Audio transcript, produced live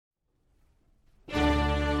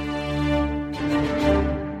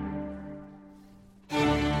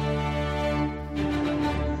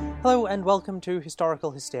Hello and welcome to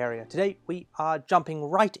Historical Hysteria. Today we are jumping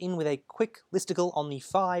right in with a quick listicle on the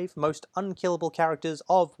 5 most unkillable characters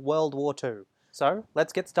of World War II. So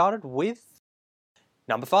let's get started with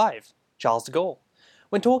number 5, Charles de Gaulle.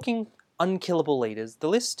 When talking unkillable leaders, the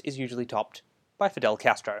list is usually topped by Fidel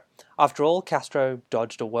Castro. After all, Castro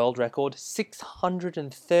dodged a world record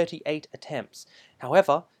 638 attempts.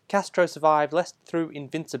 However, Castro survived less through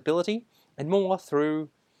invincibility and more through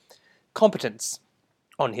competence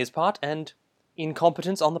on his part and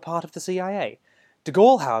incompetence on the part of the CIA. De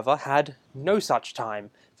Gaulle, however, had no such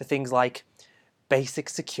time for things like basic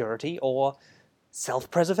security or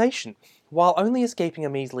self-preservation. While only escaping a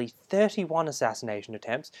measly 31 assassination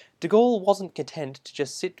attempts, de Gaulle wasn't content to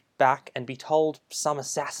just sit back and be told some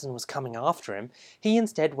assassin was coming after him. He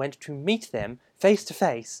instead went to meet them face to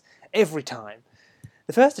face every time.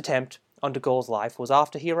 The first attempt on de Gaulle's life was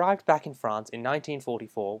after he arrived back in France in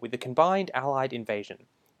 1944 with the combined Allied invasion.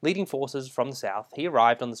 Leading forces from the south, he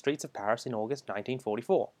arrived on the streets of Paris in August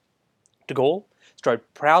 1944. De Gaulle strode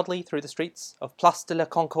proudly through the streets of Place de la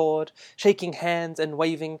Concorde, shaking hands and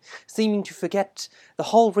waving, seeming to forget the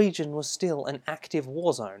whole region was still an active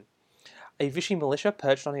war zone. A Vichy militia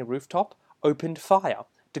perched on a rooftop opened fire.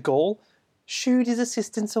 De Gaulle shooed his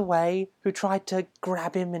assistants away, who tried to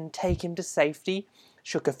grab him and take him to safety,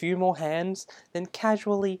 shook a few more hands, then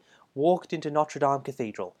casually walked into Notre Dame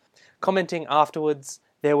Cathedral, commenting afterwards,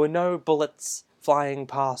 "There were no bullets flying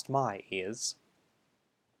past my ears."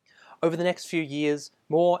 Over the next few years,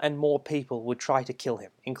 more and more people would try to kill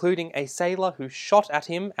him, including a sailor who shot at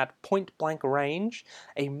him at point-blank range,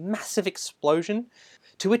 a massive explosion,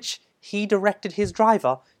 to which he directed his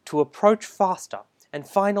driver to approach faster, and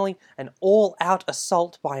finally an all-out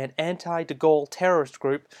assault by an anti-de Gaulle terrorist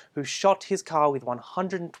group who shot his car with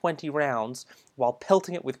 120 rounds while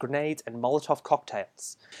pelting it with grenades and Molotov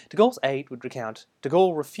cocktails. De Gaulle's aide would recount, de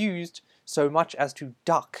Gaulle refused so much as to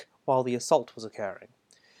duck while the assault was occurring.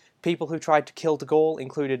 People who tried to kill de Gaulle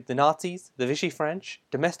included the Nazis, the Vichy French,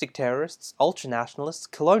 domestic terrorists, ultranationalists,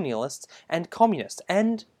 colonialists, and communists,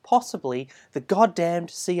 and possibly the goddamned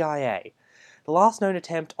CIA. The last known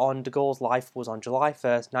attempt on de Gaulle's life was on July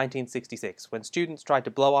 1st, 1966, when students tried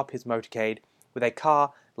to blow up his motorcade with a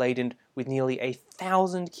car laden with nearly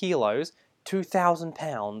 1,000 kilos, 2,000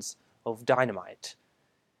 pounds of dynamite.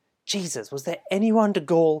 Jesus, was there anyone de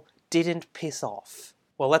Gaulle didn't piss off?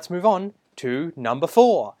 Well, let's move on to number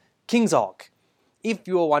 4, King Zog. If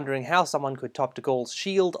you are wondering how someone could top de Gaulle's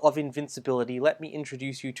shield of invincibility, let me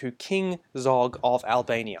introduce you to King Zog of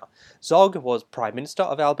Albania. Zog was Prime Minister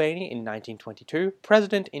of Albania in 1922,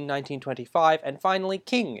 President in 1925, and finally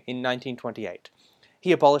King in 1928.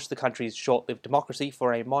 He abolished the country's short-lived democracy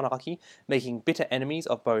for a monarchy, making bitter enemies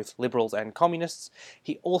of both liberals and communists.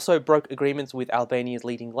 He also broke agreements with Albania's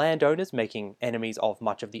leading landowners, making enemies of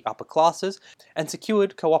much of the upper classes, and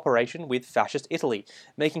secured cooperation with fascist Italy,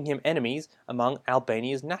 making him enemies among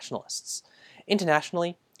Albania's nationalists.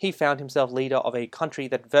 Internationally, he found himself leader of a country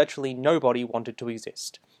that virtually nobody wanted to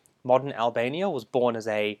exist. Modern Albania was born as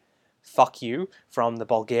a fuck you from the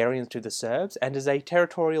Bulgarians to the Serbs, and as a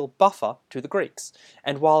territorial buffer to the Greeks.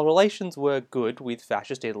 And while relations were good with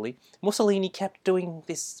fascist Italy, Mussolini kept doing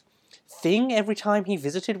this thing every time he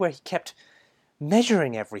visited where he kept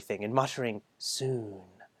measuring everything and muttering, "soon."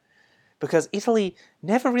 Because Italy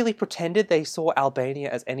never really pretended they saw Albania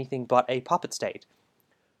as anything but a puppet state.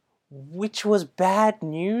 Which was bad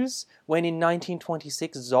news when in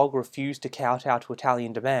 1926 Zog refused to kowtow to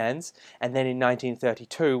Italian demands, and then in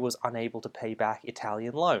 1932 was unable to pay back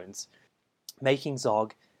Italian loans, making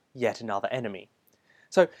Zog yet another enemy.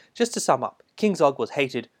 So, just to sum up, King Zog was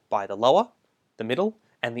hated by the lower, the middle,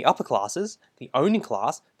 and the upper classes, the owning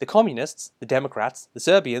class, the communists, the Democrats, the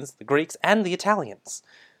Serbians, the Greeks, and the Italians.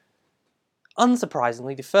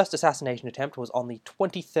 Unsurprisingly, the first assassination attempt was on the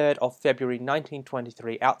 23rd of February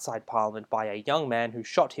 1923 outside Parliament by a young man who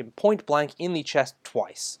shot him point-blank in the chest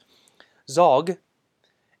twice. Zog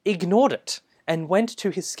ignored it and went to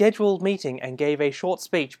his scheduled meeting and gave a short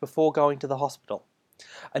speech before going to the hospital.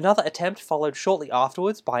 Another attempt followed shortly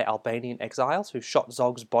afterwards by Albanian exiles who shot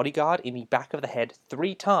Zog's bodyguard in the back of the head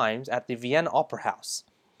 3 times at the Vienna Opera House.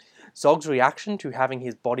 Zog's reaction to having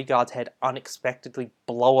his bodyguard's head unexpectedly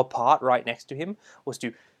blow apart right next to him was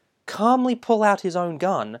to calmly pull out his own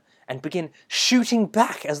gun and begin shooting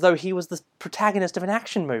back as though he was the protagonist of an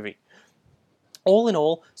action movie. All in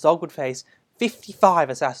all, Zog would face 55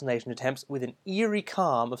 assassination attempts with an eerie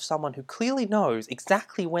calm of someone who clearly knows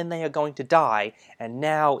exactly when they are going to die, and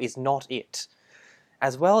now is not it.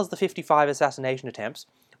 As well as the 55 assassination attempts,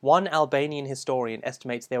 one Albanian historian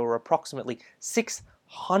estimates there were approximately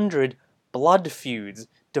 600 blood feuds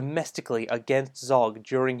domestically against Zog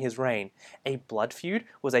during his reign. A blood feud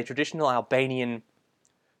was a traditional Albanian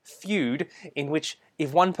feud in which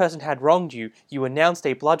if one person had wronged you, you announced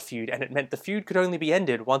a blood feud, and it meant the feud could only be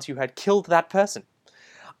ended once you had killed that person.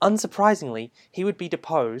 Unsurprisingly, he would be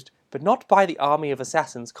deposed, but not by the army of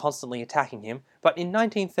assassins constantly attacking him, but in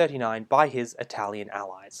 1939 by his Italian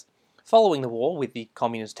allies. Following the war with the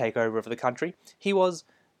communist takeover of the country, he was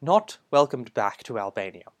not welcomed back to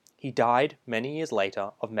Albania. He died many years later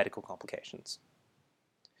of medical complications.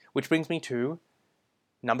 Which brings me to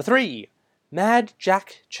number 3, Mad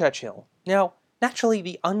Jack Churchill. Now, naturally,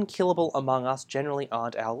 the unkillable among us generally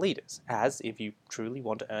aren't our leaders, as if you truly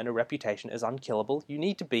want to earn a reputation as unkillable, you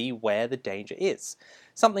need to be where the danger is,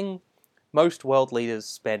 something most world leaders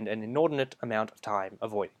spend an inordinate amount of time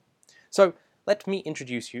avoiding. So, let me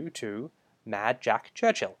introduce you to Mad Jack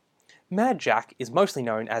Churchill. Mad Jack is mostly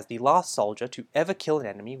known as the last soldier to ever kill an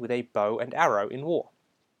enemy with a bow and arrow in war.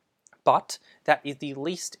 But that is the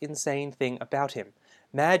least insane thing about him.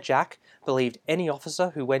 Mad Jack believed any officer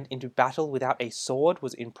who went into battle without a sword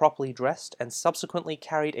was improperly dressed, and subsequently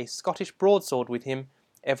carried a Scottish broadsword with him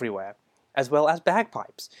everywhere, as well as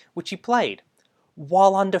bagpipes, which he played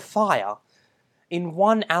while under fire. In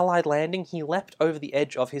one Allied landing, he leapt over the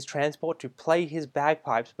edge of his transport to play his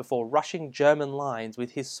bagpipes before rushing German lines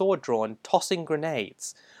with his sword drawn, tossing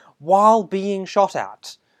grenades, while being shot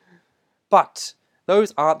at. But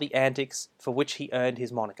those aren't the antics for which he earned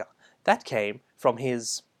his moniker. That came from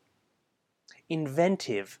his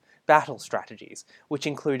inventive battle strategies, which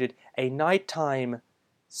included a nighttime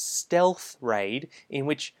stealth raid in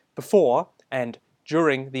which before and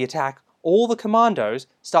during the attack, all the commandos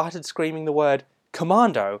started screaming the word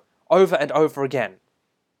 "Commando" over and over again.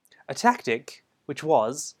 A tactic which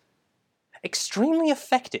was extremely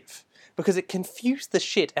effective because it confused the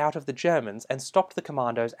shit out of the Germans and stopped the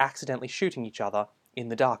commandos accidentally shooting each other in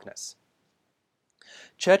the darkness.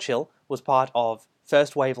 Churchill was part of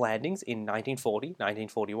first wave landings in 1940,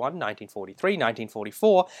 1941, 1943,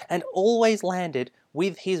 1944, and always landed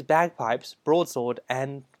with his bagpipes, broadsword,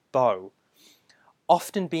 and bow,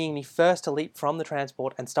 often being the first to leap from the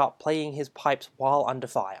transport and start playing his pipes while under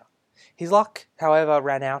fire. His luck, however,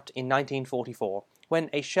 ran out in 1944, when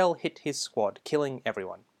a shell hit his squad, killing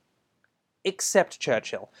everyone. Except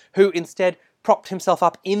Churchill, who instead propped himself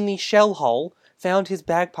up in the shell hole, found his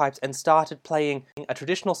bagpipes and started playing a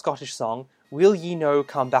traditional Scottish song, "Will Ye No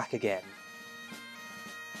Come Back Again?"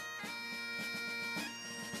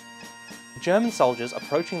 German soldiers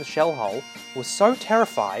approaching the shell hole were so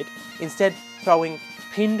terrified, instead throwing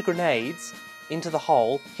pinned grenades into the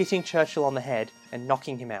hole, hitting Churchill on the head and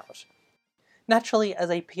knocking him out. Naturally, as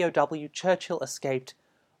a POW, Churchill escaped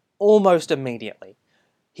almost immediately.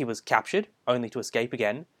 He was captured, only to escape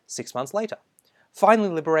again 6 months later. Finally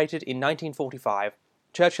liberated in 1945,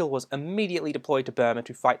 Churchill was immediately deployed to Burma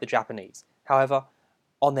to fight the Japanese. However,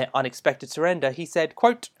 on their unexpected surrender, he said,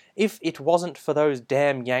 quote, "If it wasn't for those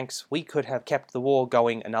damn Yanks, we could have kept the war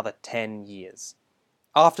going another 10 years.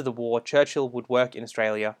 After the war, Churchill would work in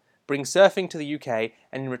Australia, bring surfing to the UK,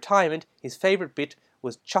 and in retirement, his favourite bit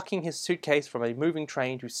was chucking his suitcase from a moving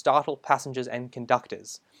train to startle passengers and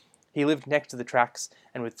conductors. He lived next to the tracks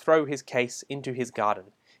and would throw his case into his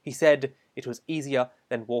garden. He said it was easier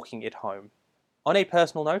than walking it home." On a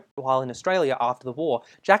personal note, while in Australia after the war,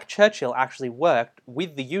 Jack Churchill actually worked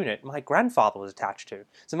with the unit my grandfather was attached to.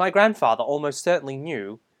 So my grandfather almost certainly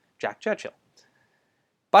knew Jack Churchill.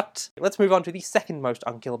 But let's move on to the second most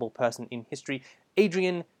unkillable person in history,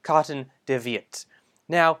 Adrian Carton de Witt.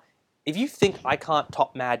 Now, if you think I can't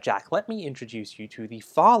top Mad Jack, let me introduce you to the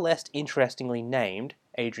far less interestingly named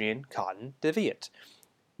Adrian Carton de Witt.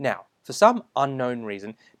 Now, for some unknown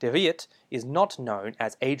reason, de Witt is not known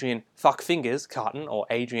as Adrian Fuck Fingers Carton or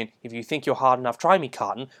Adrian If You Think You're Hard Enough Try Me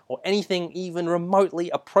Carton or anything even remotely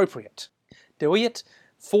appropriate. De Witt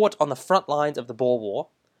fought on the front lines of the Boer War,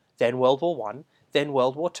 then World War I, then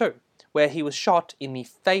World War II, where he was shot in the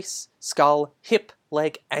face, skull, hip,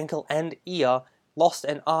 leg, ankle and ear, lost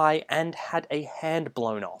an eye and had a hand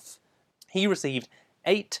blown off. He received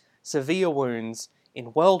 8 severe wounds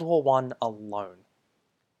in World War I alone.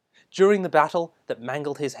 During the battle that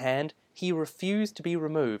mangled his hand, he refused to be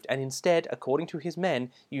removed and instead, according to his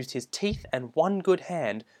men, used his teeth and one good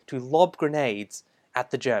hand to lob grenades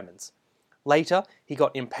at the Germans. Later, he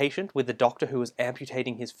got impatient with the doctor who was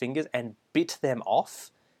amputating his fingers and bit them off.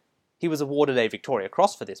 He was awarded a Victoria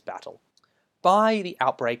Cross for this battle. By the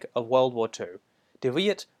outbreak of World War II, de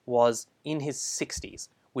Witt was in his 60s,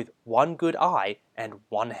 with one good eye and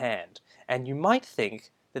one hand, and you might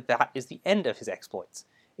think that that is the end of his exploits.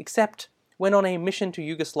 Except when on a mission to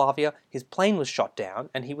Yugoslavia, his plane was shot down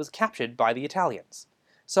and he was captured by the Italians.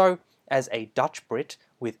 So, as a Dutch Brit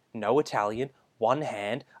with no Italian, one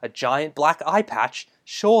hand, a giant black eye patch,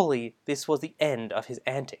 surely this was the end of his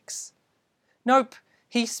antics. Nope,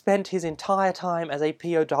 he spent his entire time as a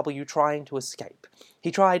POW trying to escape. He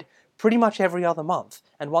tried pretty much every other month,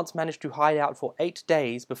 and once managed to hide out for 8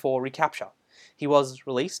 days before recapture. He was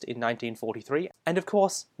released in 1943, and of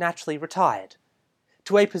course, naturally retired,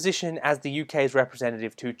 to a position as the UK's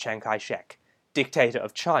representative to Chiang Kai-shek, dictator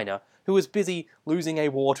of China, who was busy losing a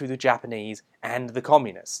war to the Japanese and the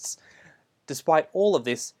Communists. Despite all of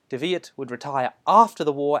this, de Witt would retire after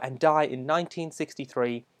the war and die in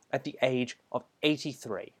 1963 at the age of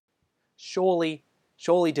 83. Surely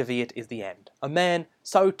de Witt is the end. A man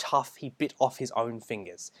so tough he bit off his own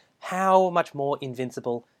fingers. How much more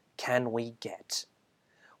invincible can we get?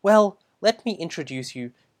 Well, let me introduce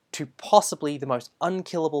you to possibly the most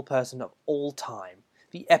unkillable person of all time.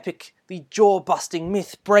 The epic, the jaw-busting,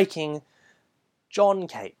 myth-breaking John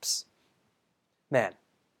Capes. Man,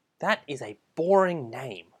 that is a boring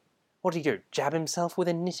name. What did he do, jab himself with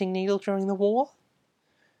a knitting needle during the war?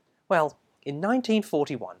 Well, in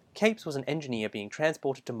 1941, Capes was an engineer being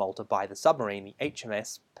transported to Malta by the submarine, the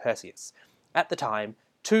HMS Perseus. At the time,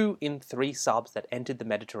 2 in 3 subs that entered the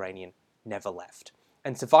Mediterranean never left,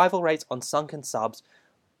 and survival rates on sunken subs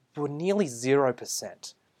were nearly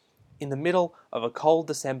 0%. In the middle of a cold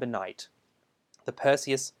December night, the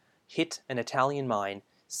Perseus hit an Italian mine,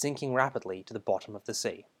 sinking rapidly to the bottom of the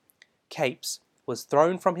sea. Capes was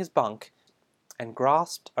thrown from his bunk and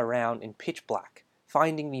grasped around in pitch black,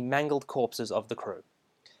 finding the mangled corpses of the crew.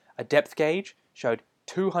 A depth gauge showed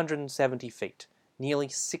 270 feet, nearly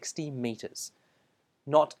 60 meters.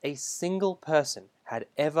 Not a single person had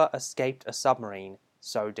ever escaped a submarine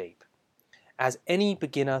so deep. As any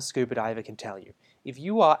beginner scuba diver can tell you, if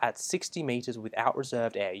you are at 60 meters without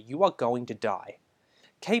reserved air, you are going to die.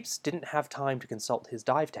 Capes didn't have time to consult his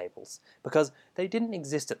dive tables, because they didn't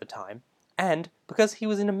exist at the time, and because he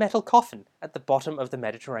was in a metal coffin at the bottom of the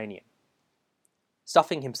Mediterranean.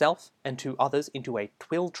 Stuffing himself and 2 others into a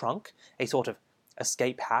twill trunk, a sort of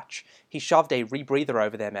escape hatch, he shoved a rebreather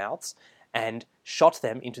over their mouths and shot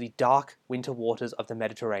them into the dark winter waters of the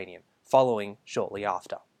Mediterranean, following shortly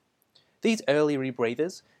after. These early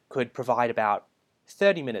rebreathers could provide about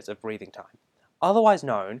 30 minutes of breathing time, otherwise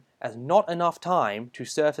known as not enough time to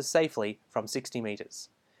surface safely from 60 meters.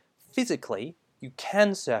 Physically, you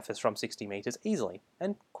can surface from 60 meters easily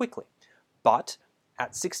and quickly, but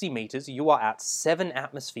at 60 meters you are at 7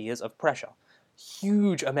 atmospheres of pressure.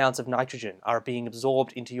 Huge amounts of nitrogen are being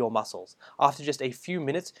absorbed into your muscles. After just a few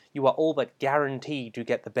minutes, you are all but guaranteed to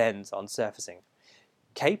get the bends on surfacing.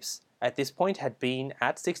 Capes, at this point, had been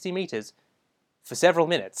at 60 meters for several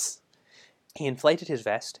minutes. He inflated his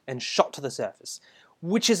vest and shot to the surface,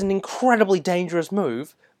 which is an incredibly dangerous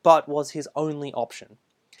move, but was his only option.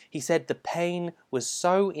 He said the pain was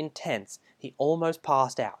so intense he almost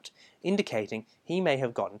passed out, indicating he may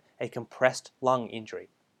have gotten a compressed lung injury,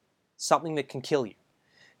 something that can kill you.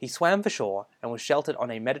 He swam for shore and was sheltered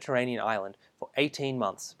on a Mediterranean island for 18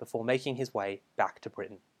 months before making his way back to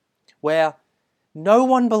Britain, where no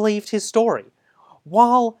one believed his story.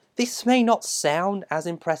 While this may not sound as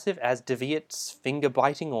impressive as de Witt's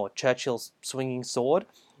finger-biting or Churchill's swinging sword,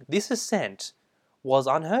 this ascent was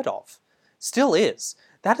unheard of. Still is.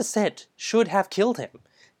 That ascent should have killed him.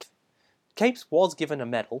 Capes was given a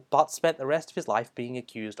medal, but spent the rest of his life being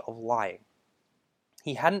accused of lying.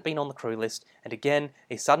 He hadn't been on the crew list, and again,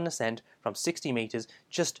 a sudden ascent from 60 meters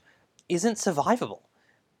just isn't survivable.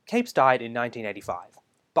 Capes died in 1985,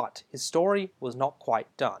 but his story was not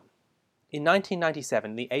quite done. In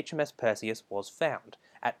 1997, the HMS Perseus was found,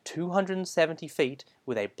 at 270 feet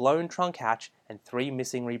with a blown trunk hatch and 3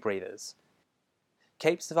 missing rebreathers.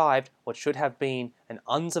 Capes survived what should have been an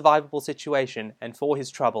unsurvivable situation, and for his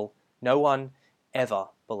trouble, no one ever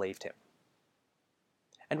believed him.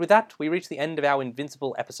 And with that, we reach the end of our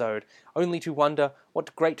Invincible episode, only to wonder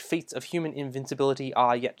what great feats of human invincibility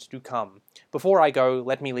are yet to come. Before I go,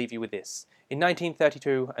 let me leave you with this. In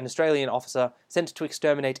 1932, an Australian officer sent to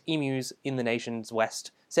exterminate emus in the nation's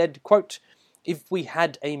west said, quote, "If we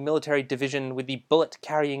had a military division with the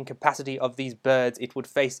bullet-carrying capacity of these birds, it would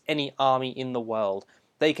face any army in the world.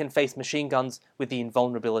 They can face machine guns with the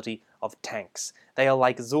invulnerability of tanks. They are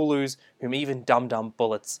like Zulus whom even dum-dum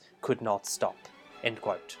bullets could not stop." End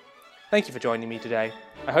quote. Thank you for joining me today.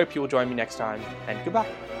 I hope you will join me next time, and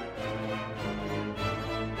goodbye.